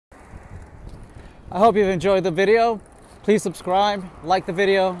I hope you've enjoyed the video. Please subscribe, like the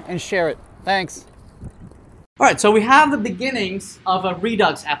video, and share it. Thanks. All right, so we have the beginnings of a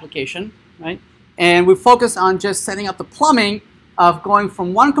Redux application, right? And we focus on just setting up the plumbing of going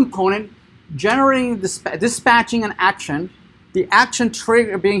from one component, generating, dispatching an action, the action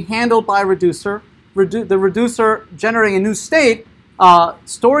trigger being handled by a reducer, the reducer generating a new state,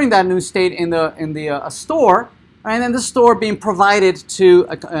 storing that new state in the store, and then the store being provided to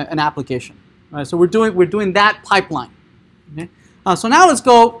an application. Right? So we're doing that pipeline. Okay? So now let's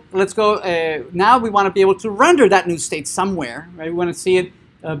go. Now we want to be able to render that new state somewhere. Right? We want to see it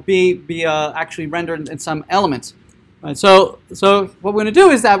be actually rendered in some elements. Right? So what we're going to do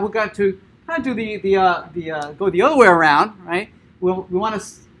is that we're going to kind of do go the other way around. Right? We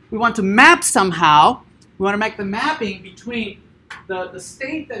want to map somehow. We want to make the mapping between the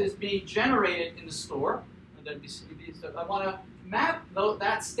state that is being generated in the store. I want to map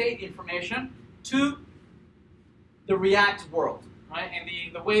that state information to the React world. Right? And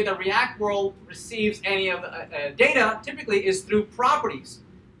the way the React world receives any of the data typically is through properties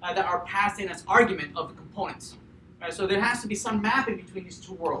that are passed in as argument of the components. Right? So there has to be some mapping between these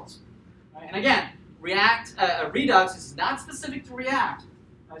two worlds. Right? And again, Redux is not specific to React.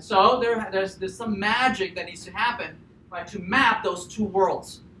 Right? So there's some magic that needs to happen, right, to map those two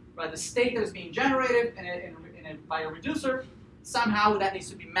worlds. Right? The state that is being generated by a reducer, somehow that needs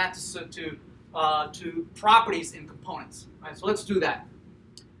to be mapped to properties in components. Right, so let's do that.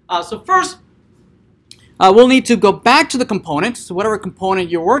 So first, we'll need to go back to the component, so whatever component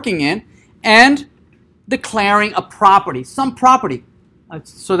you're working in, and declaring a property, some property,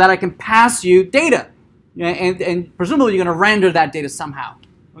 so that I can pass you data. And presumably you're going to render that data somehow.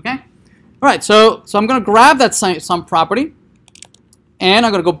 Okay? All right, so I'm going to grab that some property, and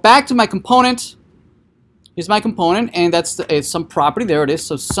I'm going to go back to my component. Here's my component, and that's some property. There it is.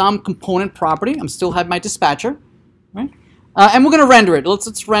 So some component property. I'm still have my dispatcher, right? And we're going to render it.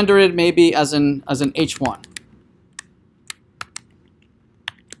 Let's render it maybe as an H1.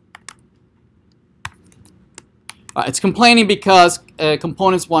 It's complaining because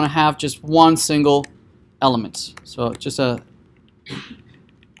components want to have just one single element. So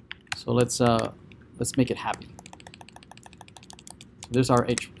let's make it happy. There's our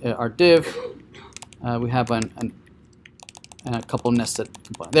div. We have a couple nested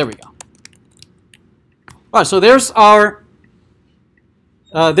components. There we go. All right, so there's our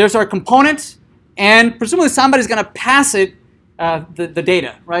component, and presumably somebody's going to pass it the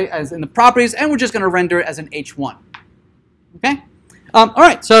data, right, as in the properties, and we're just going to render it as an H1. Okay. All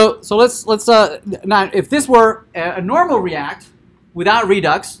right. So let's now if this were a normal React without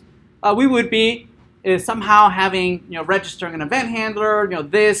Redux, we would be somehow having registering an event handler,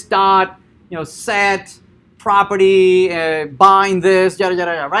 this dot. Set property, bind this, yada,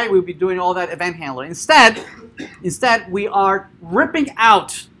 yada, yada, right? We'll be doing all that event handler. Instead, we are ripping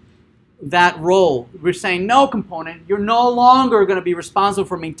out that role. We're saying, no, component, you're no longer going to be responsible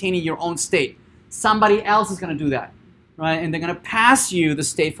for maintaining your own state. Somebody else is going to do that, right? And they're going to pass you the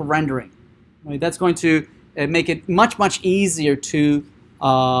state for rendering. Right? That's going to make it much, much easier to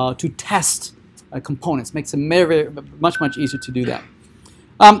test components. Makes it much easier to do that.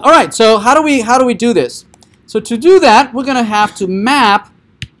 All right, so how do we do this? So to do that, we're going to have to map.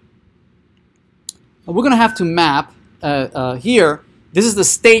 Here. This is the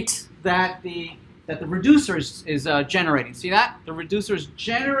state that the reducer is generating. See that? The reducer is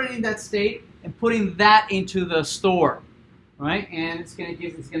generating that state and putting that into the store, right? And it's going to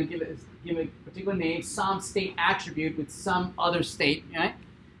give a particular name, some state attribute with some other state, right?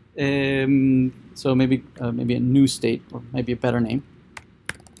 So maybe a new state, or maybe a better name.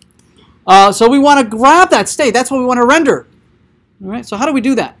 So we want to grab that state. That's what we want to render. All right. So how do we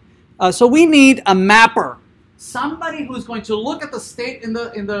do that? So we need a mapper, somebody who's going to look at the state in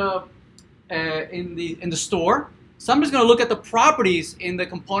the store. Somebody's going to look at the properties in the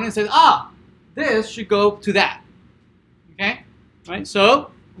component and say, this should go to that. Okay. Right.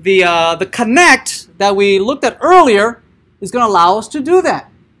 So the connect that we looked at earlier is going to allow us to do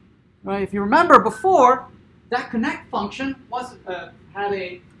that. Right. If you remember before, that connect function had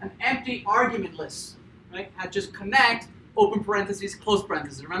an empty argument list, right? Had just connect, open parentheses, close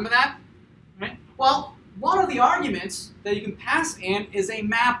parentheses. Remember that? Right? Well, one of the arguments that you can pass in is a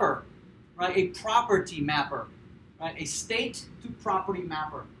mapper, right? A property mapper, right? A state to property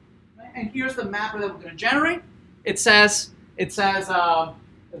mapper. Right? And here's the mapper that we're going to generate. It says the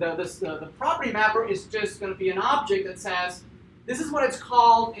property mapper is just going to be an object that says this is what it's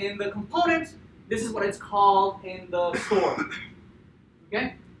called in the component. This is what it's called in the store.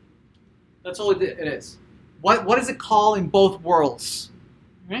 Okay? That's all it is. What is it called in both worlds?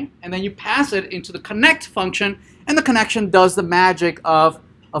 right? And then you pass it into the connect function, and the connection does the magic of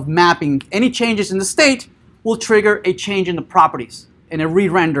mapping. Any changes in the state will trigger a change in the properties and a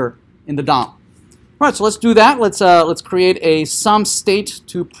re-render in the DOM. All right, so let's do that. Let's create a sum state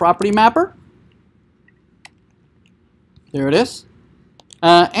to property mapper. There it is.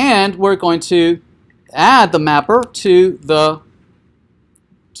 And we're going to add the mapper to the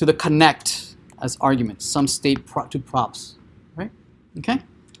connect as argument, sum state to props, right? Okay.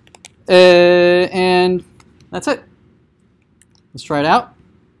 And that's it. Let's try it out.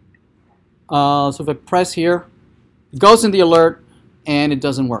 So if I press here, it goes in the alert, and it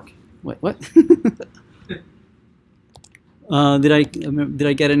doesn't work. Wait, what? Did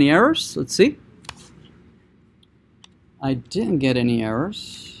I get any errors? Let's see. I didn't get any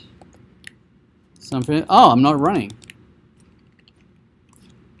errors. Something. Oh, I'm not running.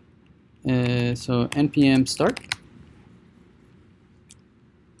 So npm start.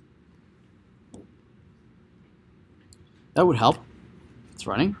 That would help. It's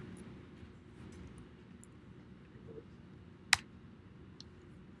running.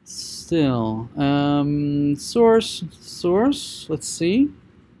 Still, source. Let's see.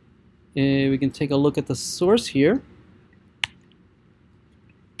 We can take a look at the source here.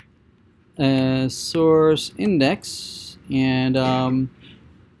 Source index, and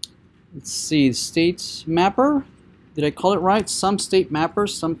let's see, state mapper. Did I call it right? Some state mapper,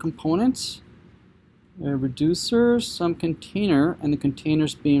 some components, reducer, some container, and the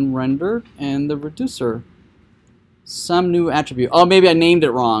container's being rendered, and the reducer, some new attribute. Oh, maybe I named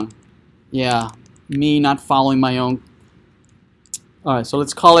it wrong. Yeah, me not following my own. All right, so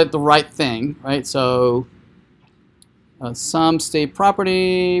let's call it the right thing, right? So some state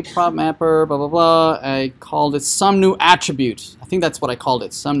property, prop mapper, blah, blah, blah. I called it some new attribute. I think that's what I called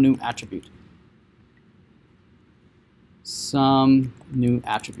it, some new attribute. Some new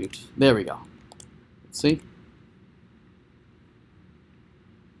attribute. There we go. Let's see.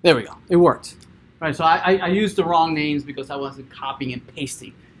 There we go. It worked. Right, so I used the wrong names because I wasn't copying and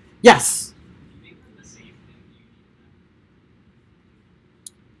pasting. Yes?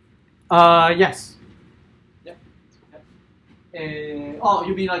 Yes. Oh,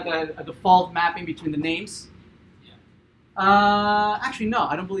 you mean like a default mapping between the names? Yeah. Actually, no,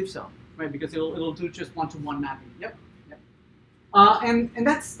 I don't believe so. Right, because it'll do just one-to-one mapping. Yep. And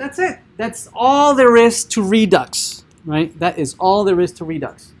that's it. That's all there is to Redux. Right. That is all there is to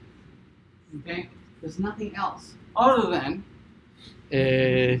Redux. Okay. There's nothing else other than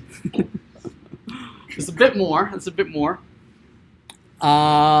there's a bit more. It's a bit more.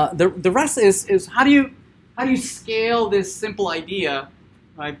 The rest is how do you scale this simple idea,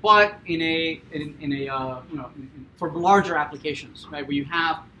 right? But for larger applications, right? Where you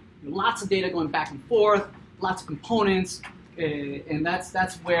have lots of data going back and forth, lots of components, and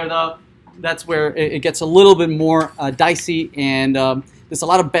that's where it gets a little bit more dicey, and there's a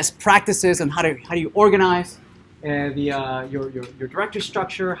lot of best practices on how do you organize your directory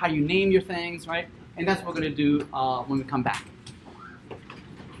structure, how you name your things, right? And that's what we're going to do when we come back.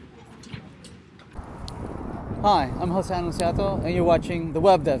 Hi, I'm Jose Anunciato, and you're watching the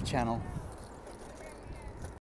WebDev channel.